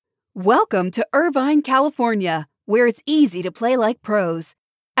Welcome to Irvine, California, where it's easy to play like pros.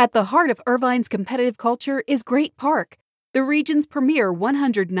 At the heart of Irvine's competitive culture is Great Park, the region's premier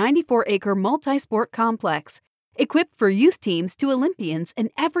 194-acre multi-sport complex, equipped for youth teams to Olympians and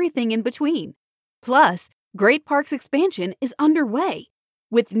everything in between. Plus, Great Park's expansion is underway.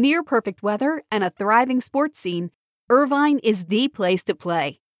 With near-perfect weather and a thriving sports scene, Irvine is the place to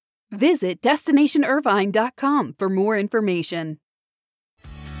play. Visit DestinationIrvine.com for more information.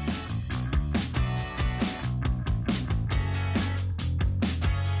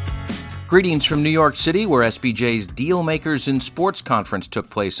 Greetings from New York City, where SBJ's Deal Makers in Sports Conference took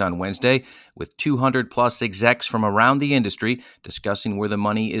place on Wednesday, with 200-plus execs from around the industry discussing where the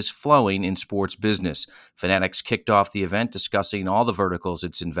money is flowing in sports business. Fanatics kicked off the event discussing all the verticals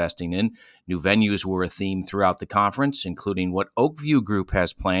it's investing in. New venues were a theme throughout the conference, including what Oakview Group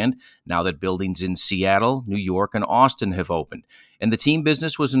has planned now that buildings in Seattle, New York, and Austin have opened. And the team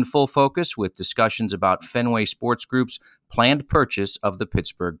business was in full focus with discussions about Fenway Sports Group's planned purchase of the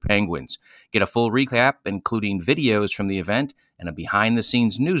Pittsburgh Penguins. Get a full recap, including videos from the event and a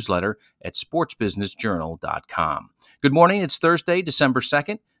behind-the-scenes newsletter at sportsbusinessjournal.com. Good morning. It's Thursday, December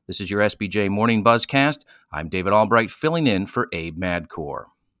 2nd. This is your SBJ Morning Buzzcast. I'm David Albright, filling in for Abe Madkour.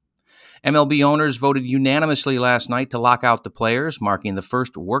 MLB owners voted unanimously last night to lock out the players, marking the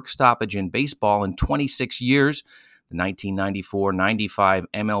first work stoppage in baseball in 26 years. The 1994-95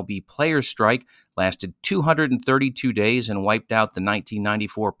 MLB players' strike lasted 232 days and wiped out the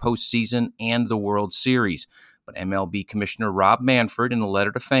 1994 postseason and the World Series. But MLB Commissioner Rob Manfred, in a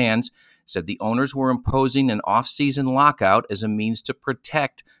letter to fans, said the owners were imposing an off-season lockout as a means to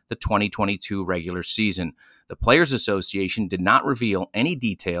protect the 2022 regular season. The Players Association did not reveal any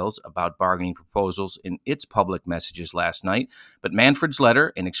details about bargaining proposals in its public messages last night, but Manfred's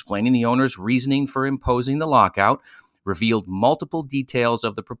letter, in explaining the owners' reasoning for imposing the lockout, revealed multiple details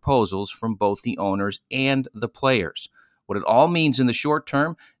of the proposals from both the owners and the players. What it all means in the short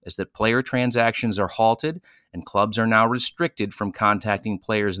term is that player transactions are halted and clubs are now restricted from contacting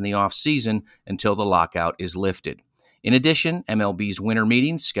players in the off-season until the lockout is lifted. In addition, MLB's winter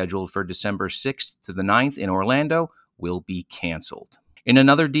meetings, scheduled for December 6th to the 9th in Orlando, will be canceled. In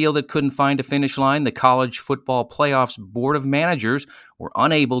another deal that couldn't find a finish line, the College Football Playoff's Board of Managers were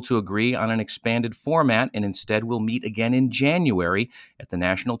unable to agree on an expanded format and instead will meet again in January at the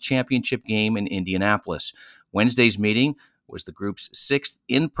National Championship game in Indianapolis. Wednesday's meeting was the group's sixth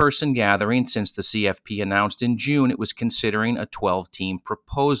in-person gathering since the CFP announced in June it was considering a 12-team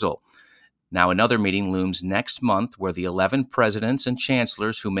proposal. Now another meeting looms next month where the 11 presidents and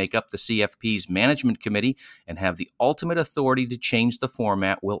chancellors who make up the CFP's management committee and have the ultimate authority to change the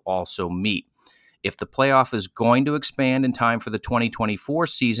format will also meet. If the playoff is going to expand in time for the 2024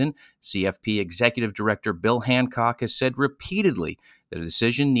 season, CFP Executive Director Bill Hancock has said repeatedly that a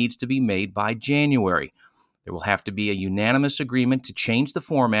decision needs to be made by January. There will have to be a unanimous agreement to change the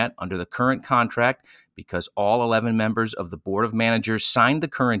format under the current contract because all 11 members of the Board of Managers signed the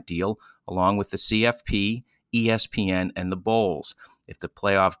current deal, along with the CFP, ESPN, and the Bowls. If the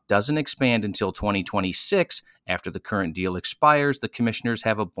playoff doesn't expand until 2026, after the current deal expires, the commissioners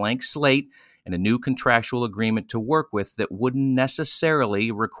have a blank slate and a new contractual agreement to work with that wouldn't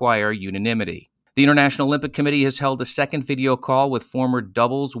necessarily require unanimity. The International Olympic Committee has held a second video call with former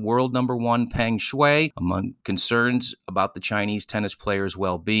doubles world number one Peng Shuai among concerns about the Chinese tennis player's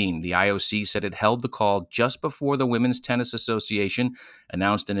well-being. The IOC said it held the call just before the Women's Tennis Association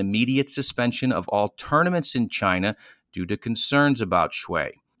announced an immediate suspension of all tournaments in China due to concerns about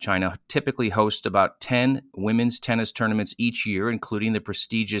Shuai. China typically hosts about 10 women's tennis tournaments each year, including the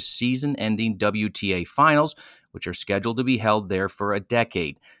prestigious season-ending WTA finals, which are scheduled to be held there for a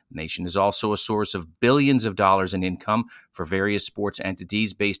decade. The nation is also a source of billions of dollars in income for various sports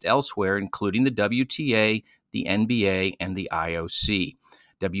entities based elsewhere, including the WTA, the NBA, and the IOC.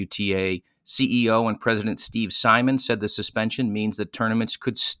 WTA CEO and President Steve Simon said the suspension means that tournaments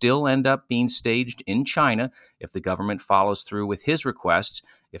could still end up being staged in China if the government follows through with his requests.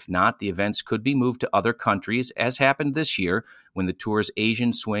 If not, the events could be moved to other countries, as happened this year when the tour's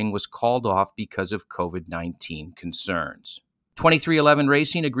Asian swing was called off because of COVID-19 concerns. 23XI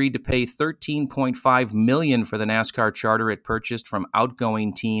Racing agreed to pay $13.5 million for the NASCAR charter it purchased from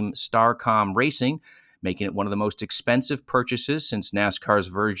outgoing team Starcom Racing, making it one of the most expensive purchases since NASCAR's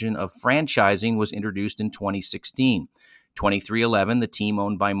version of franchising was introduced in 2016. 23XI, the team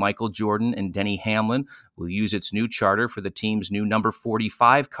owned by Michael Jordan and Denny Hamlin, will use its new charter for the team's new number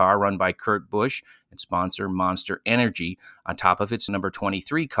 45 car run by Kurt Busch and sponsor Monster Energy, on top of its number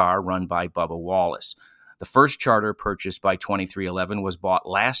 23 car run by Bubba Wallace. The first charter purchased by 23XI was bought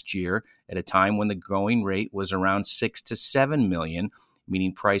last year at a time when the going rate was around $6 to $7 million,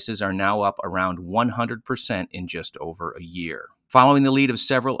 meaning prices are now up around 100% in just over a year. Following the lead of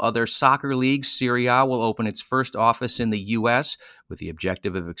several other soccer leagues, Serie A will open its first office in the U.S. with the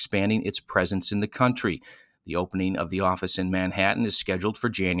objective of expanding its presence in the country. The opening of the office in Manhattan is scheduled for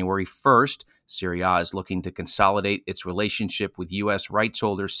January 1st. Serie A is looking to consolidate its relationship with U.S. rights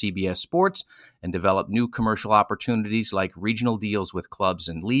holder CBS Sports and develop new commercial opportunities like regional deals with clubs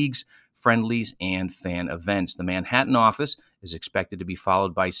and leagues, friendlies, and fan events. The Manhattan office is expected to be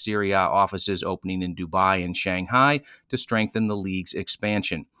followed by Serie A offices opening in Dubai and Shanghai to strengthen the league's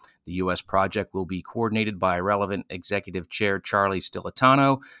expansion. The U.S. project will be coordinated by relevant executive chair Charlie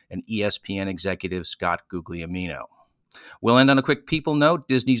Stilitano and ESPN executive Scott Guglielmino. We'll end on a quick people note.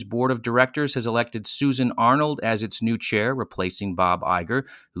 Disney's board of directors has elected Susan Arnold as its new chair, replacing Bob Iger,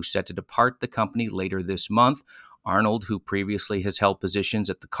 who's set to depart the company later this month. Arnold, who previously has held positions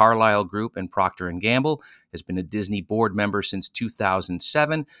at the Carlyle Group and Procter & Gamble, has been a Disney board member since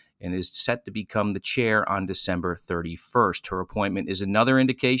 2007 and is set to become the chair on December 31st. Her appointment is another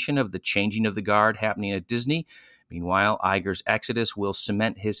indication of the changing of the guard happening at Disney. Meanwhile, Iger's exodus will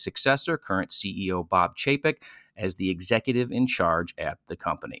cement his successor, current CEO Bob Chapek, as the executive in charge at the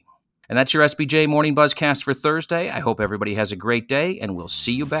company. And that's your SBJ Morning Buzzcast for Thursday. I hope everybody has a great day, and we'll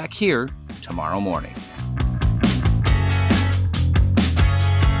see you back here tomorrow morning.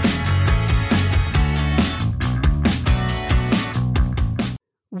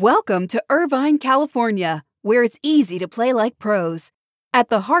 Welcome to Irvine, California, where it's easy to play like pros. At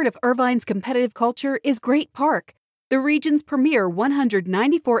the heart of Irvine's competitive culture is Great Park, the region's premier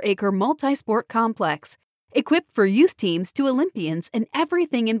 194-acre multi-sport complex, equipped for youth teams to Olympians and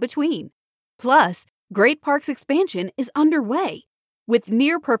everything in between. Plus, Great Park's expansion is underway. With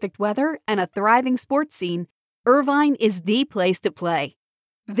near-perfect weather and a thriving sports scene, Irvine is the place to play.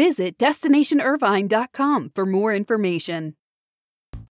 Visit DestinationIrvine.com for more information.